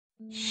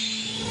We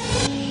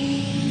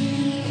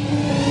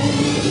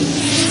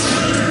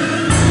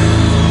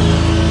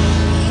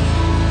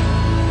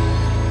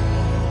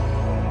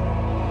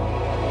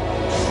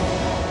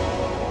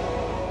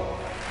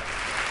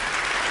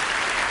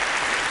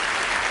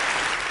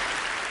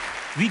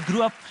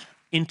grew up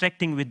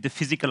interacting with the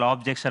physical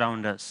objects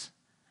around us,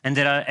 and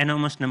there are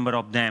enormous number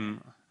of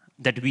them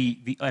that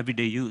we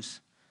everyday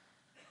use.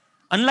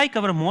 Unlike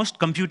our most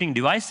computing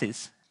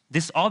devices,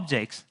 these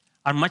objects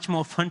are much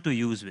more fun to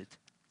use with.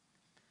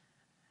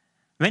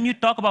 When you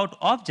talk about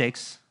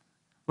objects,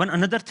 one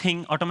another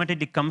thing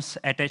automatically comes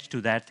attached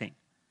to that thing,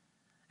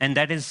 and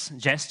that is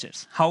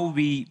gestures, how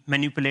we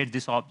manipulate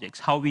these objects,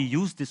 how we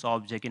use this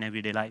object in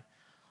everyday life.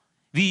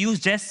 We use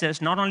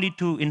gestures not only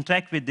to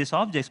interact with these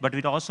objects, but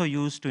we also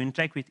use to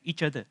interact with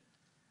each other.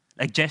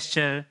 Like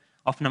gesture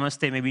of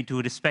namaste, maybe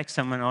to respect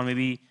someone, or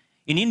maybe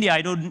in India,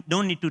 I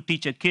don't need to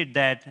teach a kid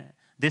that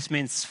this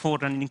means 4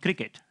 run in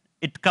cricket.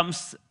 It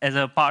comes as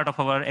a part of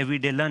our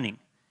everyday learning.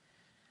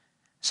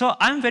 So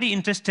I'm very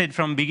interested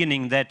from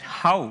beginning that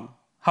how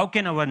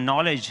can our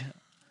knowledge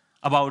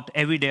about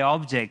everyday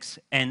objects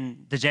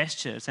and the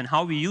gestures and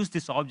how we use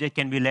this object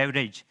can be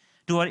leveraged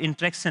to our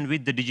interaction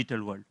with the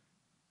digital world.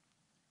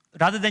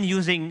 Rather than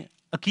using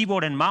a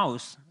keyboard and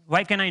mouse,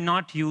 why can I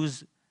not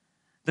use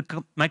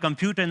my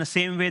computer in the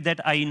same way that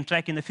I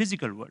interact in the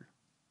physical world?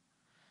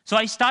 So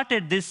I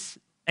started this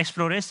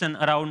exploration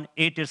around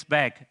 8 years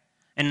back,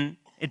 and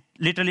it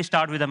literally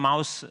started with a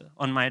mouse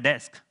on my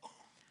desk.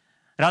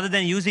 Rather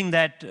than using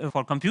that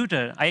for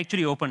computer, I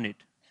actually opened it.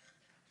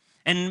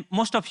 And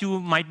most of you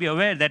might be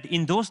aware that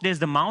in those days,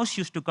 the mouse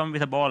used to come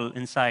with a ball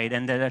inside,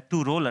 and there are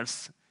 2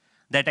 rollers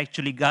that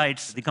actually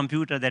guides the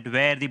computer that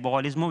where the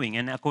ball is moving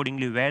and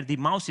accordingly where the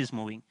mouse is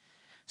moving.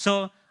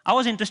 So I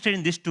was interested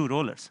in these 2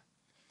 rollers.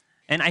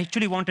 And I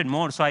actually wanted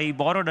more, so I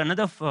borrowed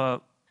another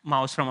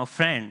mouse from a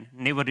friend,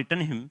 never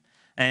returned him,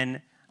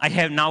 and I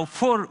have now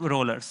 4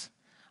 rollers.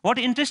 What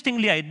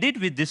interestingly I did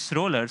with these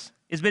rollers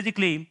is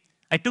basically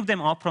I took them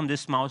off from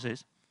these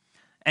mouses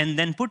and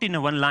then put in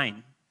a one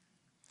line.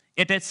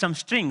 It had some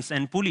strings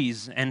and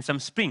pulleys and some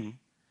spring.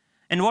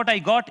 And what I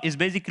got is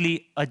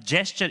basically a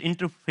gesture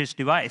interface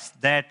device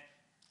that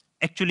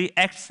actually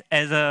acts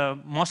as a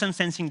motion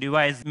sensing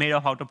device made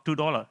out of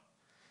 $2.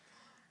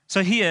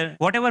 So here,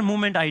 whatever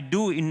movement I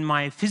do in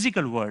my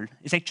physical world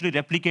is actually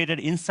replicated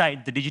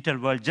inside the digital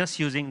world just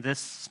using this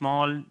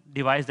small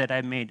device that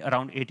I made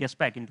around 8 years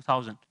back in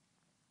 2000.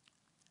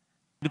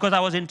 Because I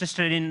was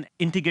interested in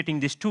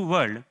integrating these 2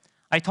 worlds,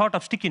 I thought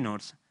of sticky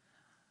notes.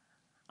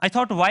 I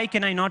thought, why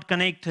can I not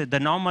connect the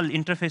normal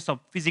interface of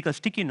physical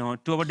sticky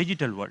note to our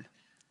digital world?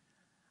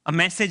 A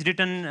message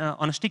written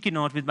on a sticky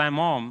note with my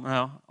mom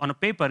on a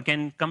paper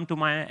can come to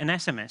an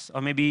SMS,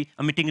 or maybe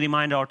a meeting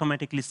reminder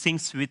automatically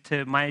syncs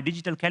with my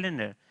digital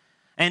calendar.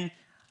 And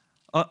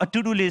a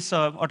to-do list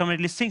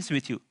automatically syncs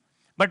with you.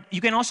 But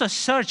you can also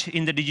search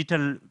in the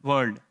digital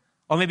world,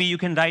 or maybe you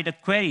can write a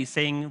query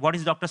saying, what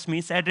is Dr.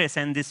 Smith's address?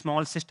 And this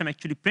small system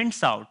actually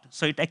prints out.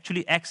 So it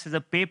actually acts as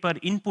a paper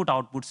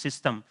input-output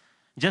system,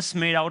 just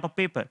made out of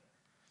paper.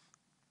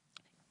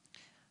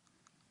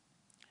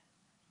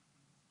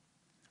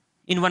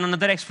 In one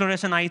another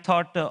exploration, I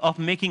thought of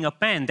making a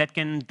pen that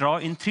can draw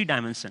in 3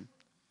 dimensions.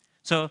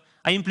 So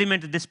I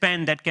implemented this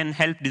pen that can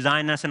help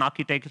designers and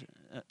architects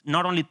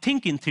not only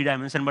think in 3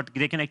 dimensions, but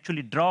they can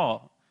actually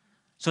draw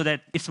so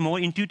that it's more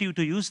intuitive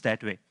to use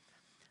that way.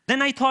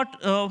 Then I thought,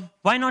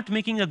 why not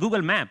making a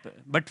Google map,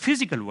 but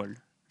physical world?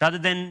 Rather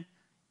than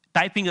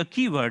typing a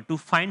keyword to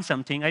find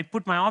something, I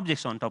put my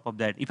objects on top of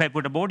that. If I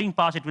put a boarding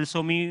pass, it will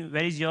show me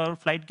where is your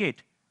flight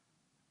gate.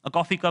 A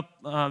coffee cup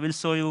will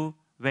show you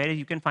where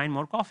you can find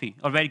more coffee,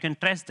 or where you can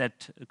trace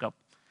that cup.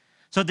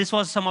 So this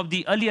was some of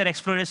the earlier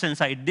explorations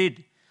I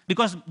did,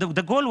 because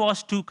the goal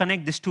was to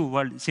connect these 2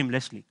 worlds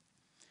seamlessly.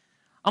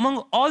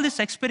 Among all these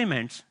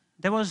experiments,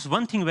 there was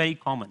one thing very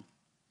common.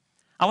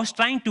 I was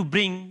trying to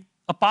bring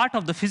a part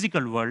of the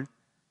physical world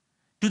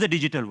to the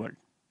digital world.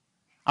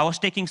 I was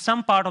taking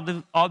some part of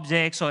the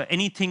objects or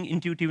anything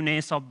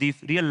intuitiveness of the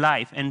real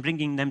life and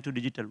bringing them to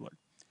digital world.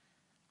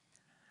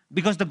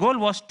 Because the goal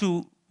was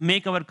to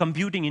make our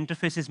computing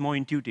interfaces more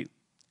intuitive.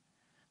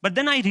 But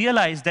then I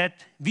realized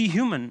that we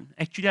humans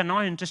actually are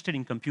not interested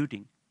in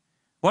computing.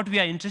 What we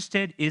are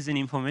interested is in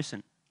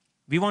information.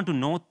 We want to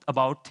know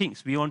about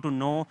things. We want to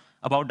know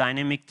about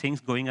dynamic things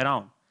going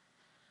around.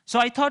 So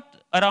I thought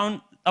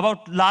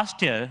about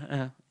last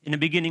year, in the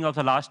beginning of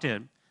the last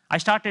year, I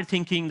started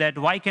thinking that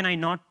why can I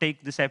not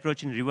take this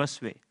approach in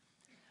reverse way?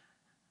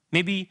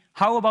 Maybe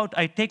how about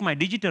I take my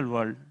digital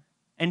world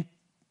and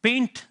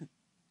paint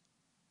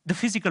the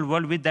physical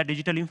world with that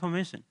digital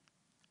information?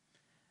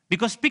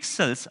 Because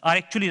pixels are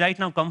actually right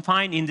now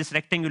confined in these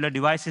rectangular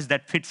devices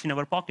that fits in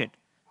our pocket.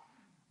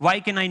 Why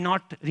can I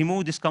not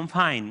remove this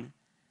confine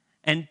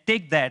and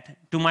take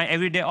that to my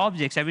everyday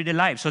objects, everyday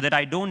life, so that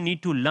I don't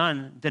need to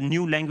learn the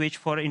new language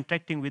for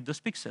interacting with those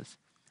pixels?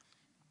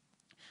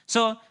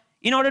 So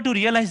in order to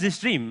realize this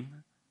dream,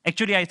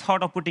 actually I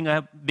thought of putting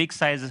a big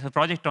size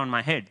projector on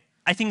my head.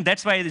 I think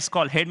that's why it's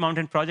called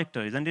head-mounted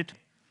projector, isn't it?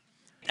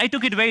 I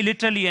took it very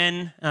literally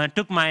and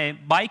took my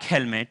bike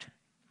helmet,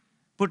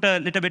 put a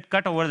little bit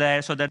cut over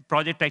there so that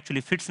project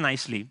actually fits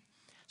nicely.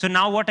 So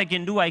now what I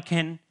can do, I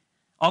can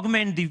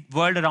augment the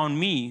world around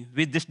me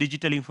with this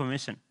digital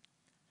information.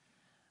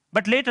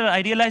 But later,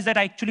 I realized that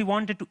I actually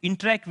wanted to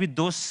interact with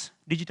those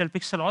digital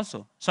pixels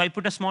also. So I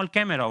put a small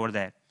camera over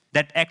there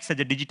that acts as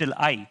a digital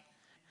eye.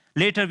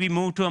 Later, we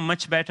moved to a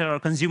much better or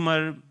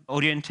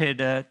consumer-oriented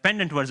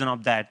pendant version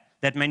of that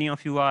many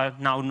of you are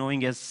now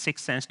knowing as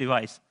SixthSense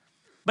device.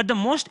 But the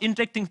most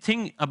interesting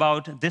thing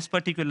about this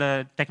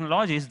particular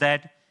technology is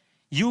that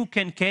you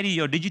can carry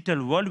your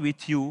digital world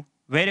with you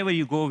wherever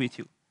you go with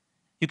you.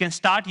 You can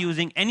start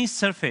using any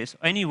surface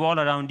or any wall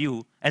around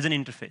you as an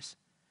interface.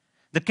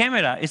 The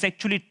camera is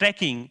actually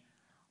tracking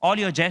all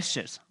your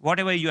gestures.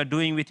 Whatever you are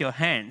doing with your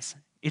hands,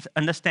 it's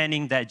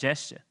understanding that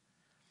gesture.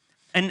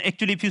 And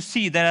actually, if you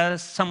see, there are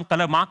some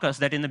color markers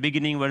that in the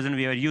beginning version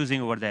we were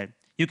using over there.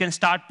 You can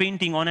start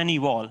painting on any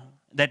wall,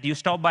 that you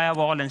stop by a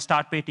wall and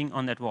start painting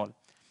on that wall.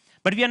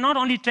 But we are not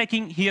only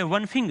tracking here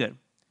one finger.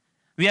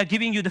 We are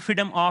giving you the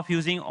freedom of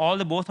using all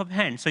the both of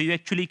hands. So you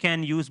actually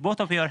can use both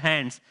of your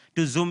hands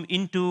to zoom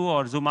into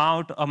or zoom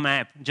out a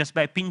map just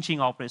by pinching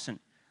operation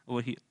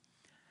over here.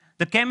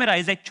 The camera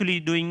is actually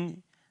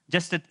doing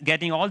just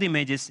getting all the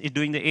images, it's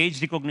doing the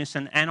age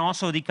recognition and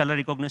also the color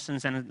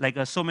recognitions, and like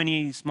so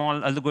many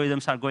small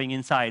algorithms are going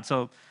inside.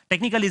 So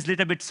technically it's a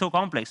little bit so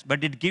complex,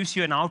 but it gives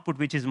you an output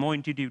which is more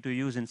intuitive to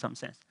use in some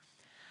sense.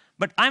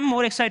 But I'm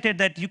more excited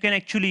that you can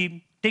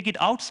actually take it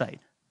outside.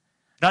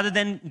 Rather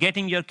than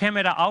getting your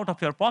camera out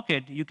of your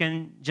pocket, you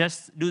can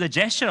just do the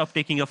gesture of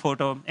taking a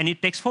photo, and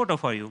it takes photo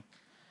for you,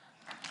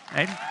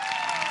 right?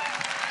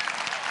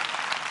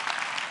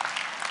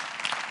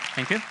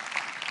 Thank you.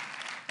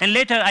 And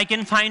later, I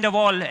can find a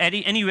wall,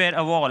 anywhere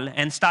a wall,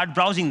 and start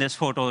browsing these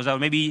photos. Or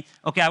maybe,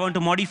 OK, I want to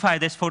modify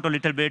this photo a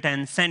little bit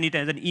and send it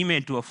as an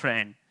email to a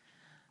friend.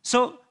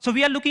 So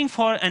we are looking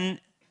for an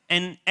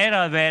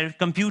era where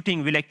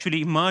computing will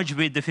actually merge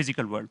with the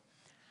physical world.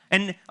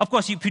 And of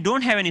course, if you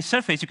don't have any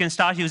surface, you can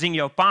start using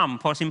your palm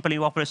for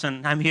simple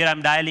operation. I'm here,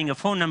 I'm dialing a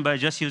phone number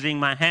just using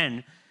my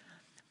hand.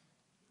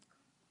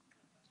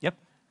 Yep.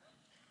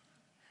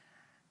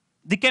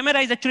 The camera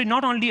is actually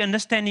not only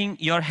understanding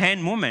your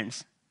hand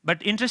movements, but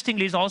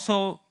interestingly, it's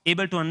also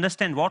able to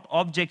understand what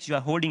objects you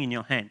are holding in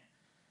your hand.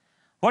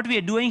 What we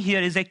are doing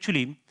here is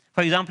actually,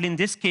 for example, in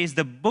this case,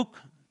 the book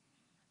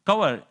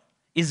cover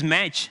is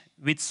matched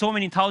with so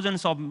many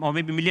thousands of, or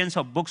maybe millions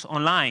of books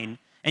online,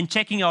 and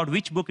checking out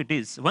which book it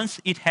is. Once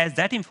it has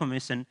that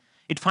information,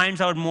 it finds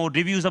out more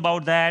reviews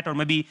about that, or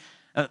maybe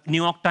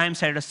New York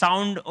Times had a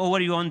sound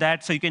overview on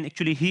that, so you can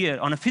actually hear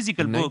on a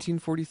physical book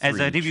as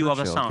a review of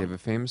a sound. Gave a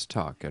famous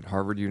talk at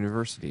Harvard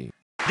University.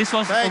 This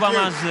was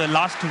Obama's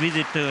last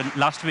visit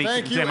last week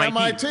to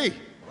MIT.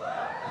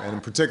 And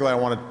in particular, I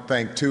want to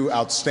thank two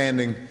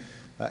outstanding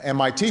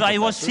MIT So I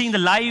was seeing the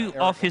live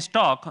of his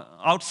talk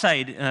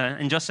outside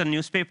in just a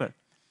newspaper.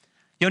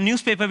 Your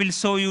newspaper will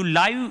show you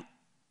live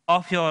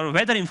of your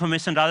weather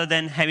information rather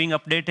than having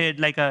updated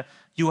like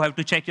you have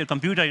to check your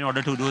computer in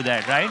order to do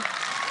that, right?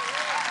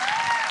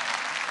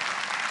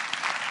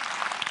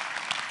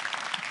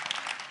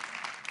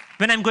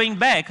 When I'm going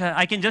back,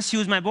 I can just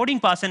use my boarding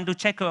pass and to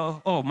check,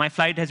 oh, my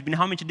flight has been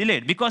how much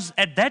delayed. Because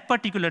at that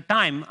particular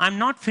time, I'm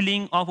not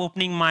feeling of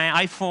opening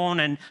my iPhone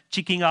and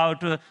checking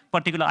out a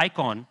particular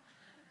icon.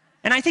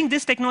 And I think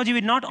this technology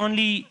will not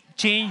only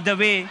change the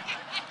way,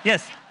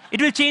 yes,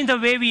 it will change the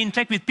way we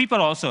interact with people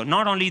also,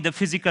 not only the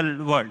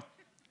physical world.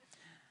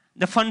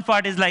 The fun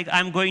part is like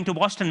I'm going to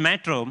Boston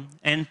Metro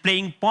and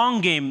playing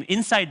Pong game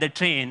inside the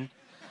train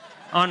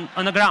on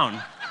the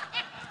ground,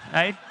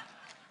 right?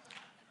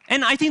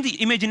 And I think the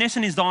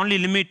imagination is the only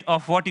limit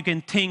of what you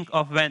can think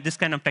of when this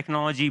kind of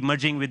technology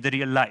merging with the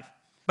real life.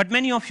 But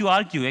many of you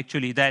argue,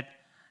 actually, that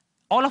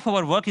all of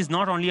our work is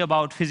not only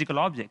about physical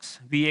objects.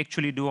 We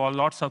actually do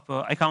lots of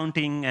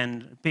accounting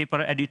and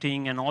paper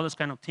editing and all this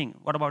kind of thing.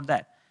 What about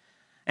that?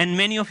 And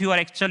many of you are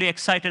actually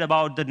excited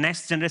about the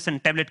next generation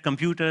tablet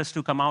computers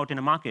to come out in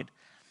the market.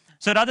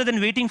 So rather than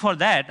waiting for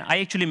that, I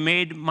actually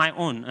made my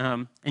own,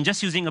 and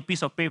just using a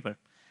piece of paper.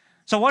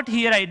 So what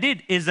here I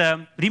did is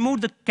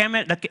remove the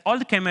camera. All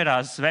the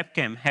cameras,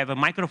 webcam, have a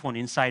microphone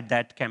inside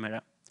that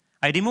camera.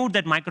 I removed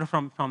that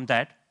microphone from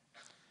that.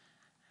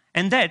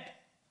 And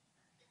that,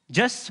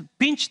 just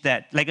pinch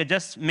that, like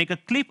just make a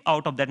clip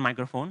out of that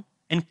microphone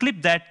and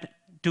clip that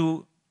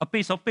to a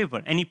piece of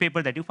paper, any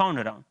paper that you found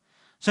around.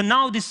 So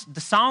now the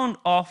sound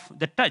of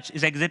the touch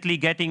is exactly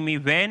getting me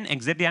when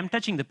exactly I'm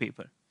touching the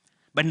paper.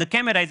 But the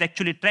camera is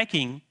actually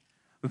tracking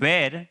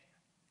where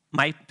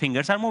my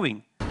fingers are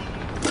moving.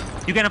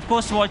 You can, of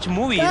course, watch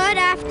movies. Good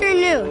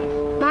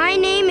afternoon. My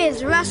name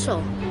is Russell,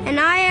 and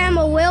I am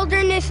a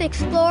wilderness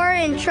explorer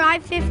in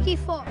Tribe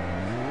 54.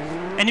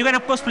 And you can,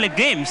 of course, play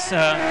games.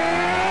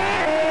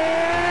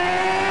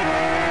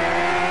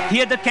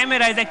 Here, the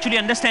camera is actually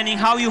understanding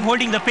how you're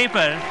holding the paper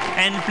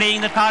and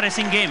playing the car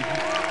racing game.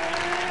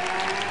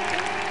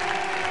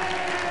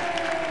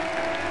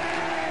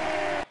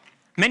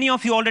 Many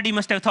of you already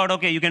must have thought,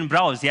 okay, you can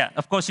browse. Yeah,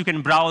 of course you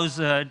can browse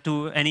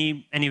to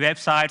any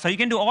website. So you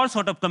can do all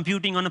sort of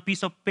computing on a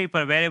piece of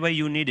paper wherever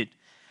you need it.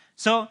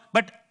 So,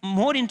 but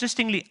more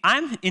interestingly,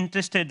 I'm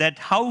interested that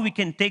how we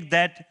can take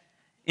that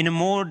in a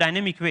more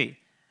dynamic way.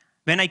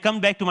 When I come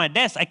back to my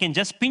desk, I can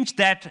just pinch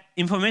that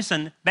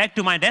information back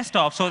to my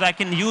desktop so that I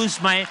can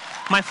use my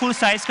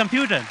full-size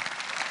computer.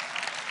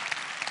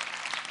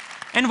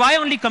 And why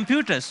only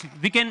computers?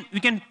 We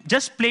can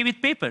just play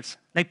with papers.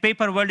 Like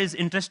paper world is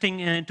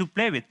interesting to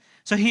play with.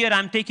 So here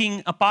I'm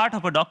taking a part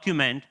of a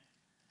document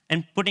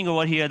and putting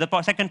over here the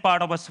second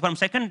part of from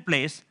second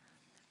place,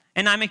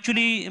 and I'm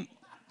actually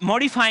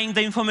modifying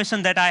the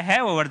information that I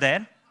have over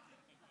there.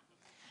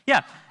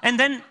 Yeah, and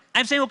then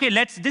I'm saying, okay,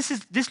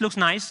 this looks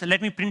nice.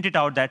 Let me print it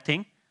out, that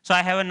thing. So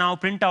I have a now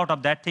printout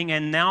of that thing,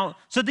 and now,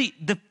 so the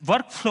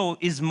workflow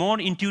is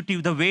more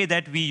intuitive the way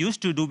that we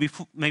used to do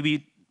before,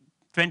 maybe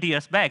 20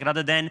 years back,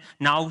 rather than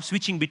now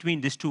switching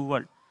between these two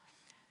worlds.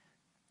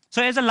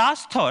 So as a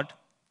last thought,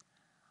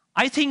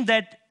 I think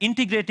that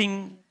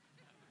integrating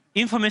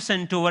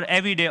information to our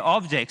everyday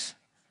objects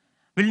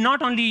will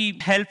not only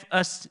help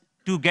us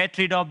to get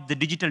rid of the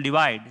digital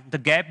divide, the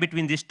gap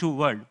between these two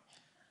worlds,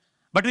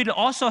 but will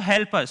also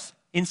help us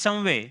in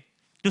some way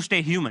to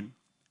stay human,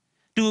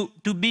 to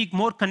be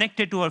more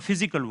connected to our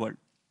physical world.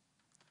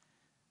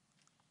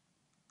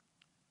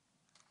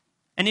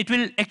 And it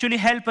will actually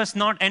help us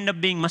not end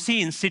up being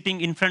machines sitting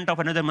in front of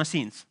another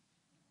machines.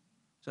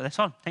 So that's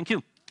all. Thank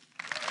you.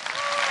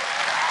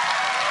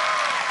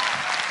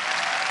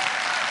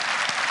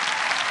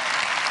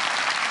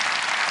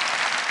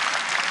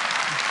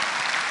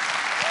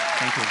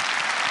 Thank you.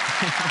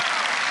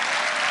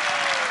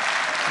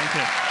 Thank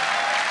you.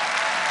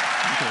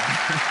 Thank you.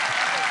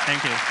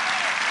 Thank you.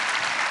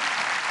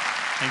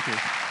 Thank you.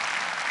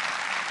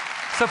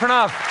 So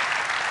Pranav,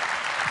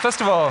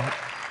 first of all,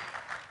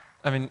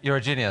 I mean, you're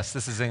a genius.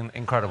 This is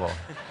incredible,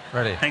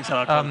 really. Thanks a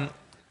lot.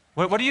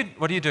 What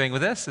are you doing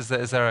with this? Is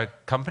there a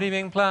company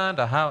being planned,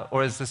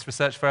 or is this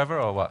research forever,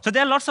 or what? So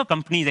there are lots of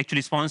companies,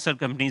 actually sponsored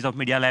companies of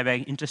Media Lab,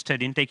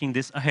 interested in taking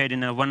this ahead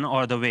in one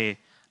or the way.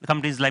 The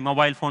companies like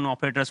mobile phone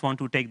operators want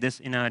to take this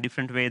in a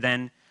different way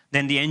than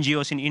the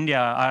NGOs in India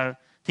are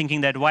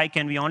thinking that why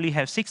can we only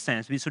have sixth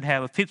sense? We should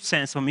have a fifth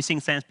sense for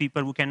missing sense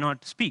people who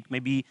cannot speak.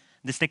 Maybe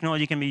this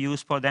technology can be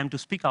used for them to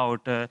speak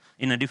out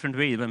in a different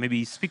way, but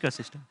maybe speaker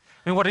system.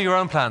 I mean, what are your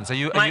own plans? Are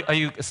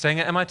you staying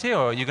at MIT,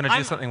 or are you going to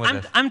do something with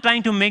this? I'm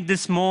trying to make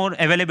this more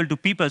available to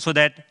people so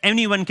that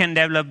anyone can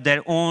develop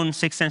their own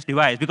sixth sense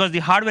device, because the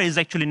hardware is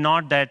actually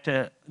not that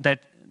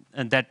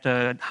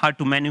hard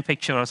to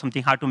manufacture or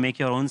something, hard to make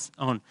your own.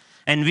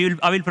 And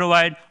I will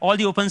provide all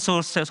the open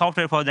source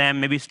software for them,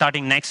 maybe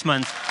starting next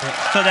month.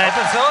 So that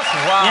open source?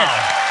 Wow. Yes.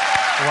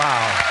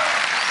 Wow.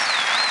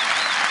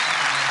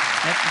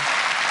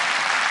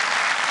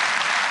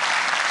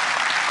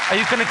 Are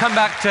you going to come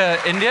back to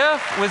India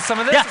with some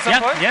of this at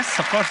some point? Yes,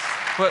 of course.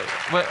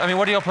 I mean,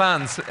 what are your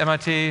plans?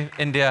 MIT,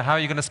 India, how are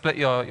you going to split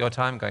your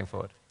time going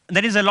forward?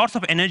 There is a lots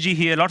of energy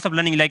here, lots of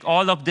learning. Like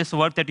all of this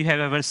work that you have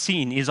ever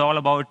seen is all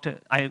about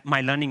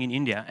my learning in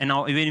India. And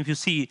now, even if you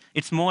see,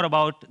 it's more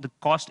about the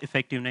cost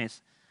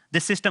effectiveness.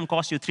 This system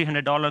costs you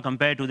 $300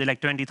 compared to the like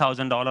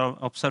 $20,000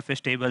 of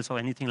Surface tables or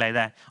anything like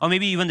that. Or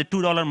maybe even the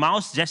 $2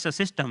 mouse gesture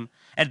system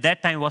at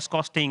that time was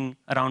costing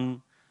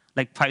around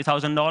like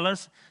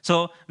 $5,000.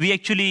 So we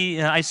actually,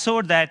 I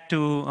showed that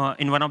to,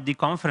 in one of the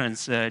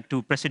conference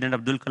to President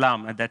Abdul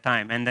Kalam at that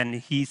time. And then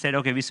he said,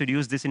 okay, we should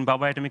use this in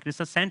Bhabha Atomic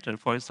Research Center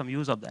for some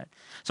use of that.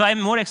 So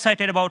I'm more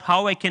excited about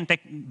how I can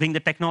bring the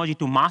technology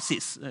to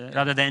masses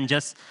rather than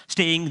just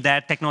staying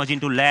that technology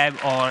into lab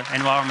or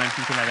environment,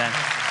 something like that.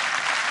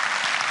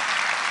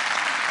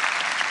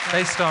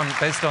 Based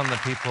on the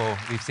people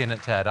we've seen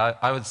at TED,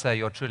 I would say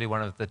you're truly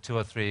one of the 2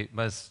 or 3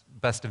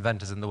 best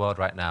inventors in the world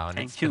right now. And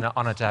it's been an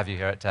honor to have you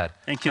here at TED.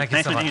 Thank you. Thank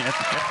you so much. It was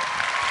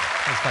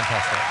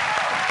fantastic.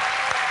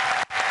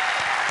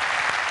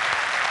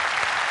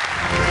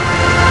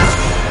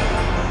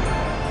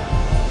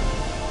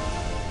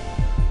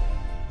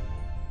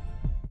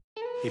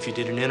 If you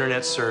did an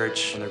internet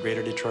search in the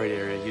greater Detroit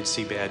area, you'd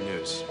see bad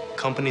news.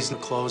 Companies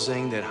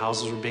closing, that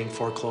houses were being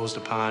foreclosed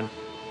upon.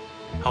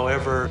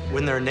 However,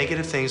 when there are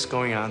negative things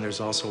going on, there's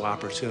also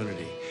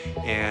opportunity.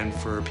 And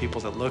for people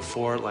that look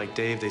for it, like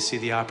Dave, they see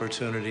the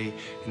opportunity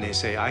and they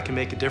say, I can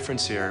make a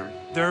difference here.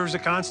 There's a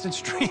constant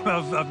stream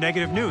of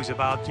negative news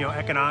about,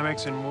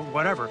 economics and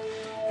whatever.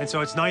 And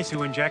so it's nice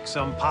to inject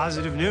some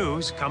positive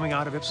news coming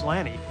out of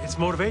Ypsilanti. It's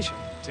motivation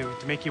to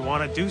make you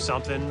want to do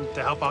something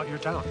to help out your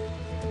town.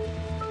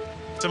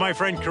 So my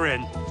friend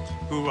Corinne,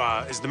 who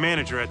is the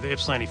manager at the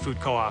Ypsilanti Food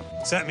Co-op,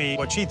 sent me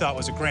what she thought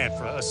was a grant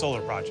for a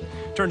solar project.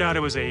 Turned out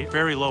it was a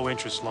very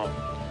low-interest loan.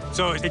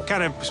 So it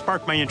kind of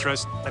sparked my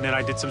interest, and then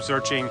I did some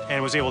searching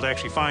and was able to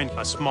actually find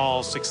a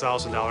small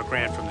 $6,000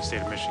 grant from the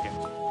state of Michigan.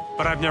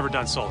 But I've never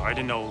done solar. I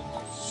didn't know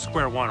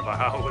square one about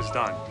how it was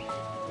done.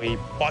 We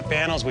bought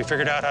panels, we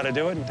figured out how to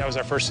do it, and that was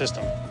our first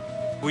system.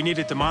 We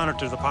needed to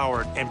monitor the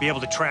power and be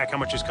able to track how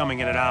much is coming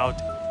in and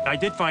out. I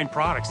did find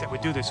products that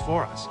would do this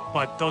for us,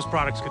 but those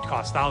products could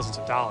cost thousands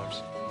of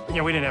dollars. You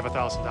know, we didn't have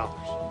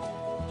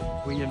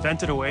 $1,000. We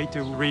invented a way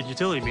to read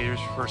utility meters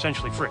for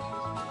essentially free.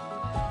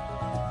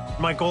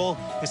 My goal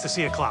is to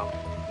see a cloud.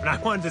 And I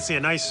wanted to see a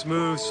nice,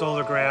 smooth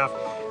solar graph.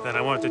 Then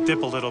I wanted to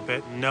dip a little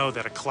bit and know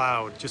that a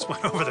cloud just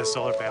went over the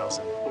solar panels.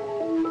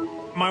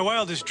 My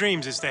wildest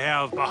dreams is to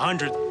have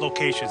 100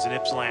 locations in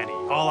Ypsilanti,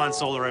 all on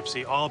Solar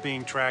Ipsy, all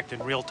being tracked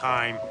in real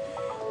time.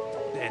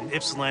 And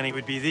Ypsilanti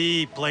would be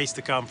the place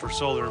to come for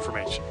solar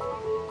information.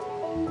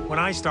 When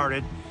I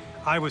started,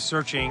 I was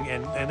searching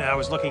and I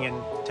was looking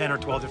in 10 or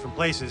 12 different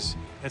places.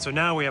 And so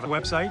now we have a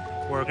website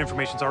where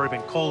information's already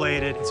been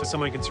collated, and so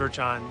someone can search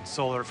on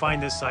solar,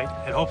 find this site,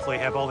 and hopefully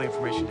have all the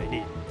information they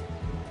need.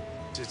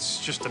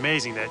 It's just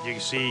amazing that you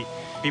see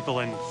people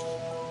in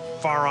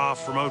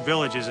far-off remote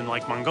villages in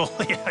like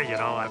Mongolia, you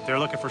know, if they're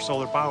looking for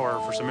solar power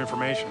or for some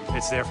information,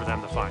 it's there for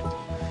them to find.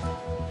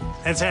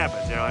 And it's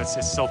happened, you know,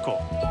 it's so cool.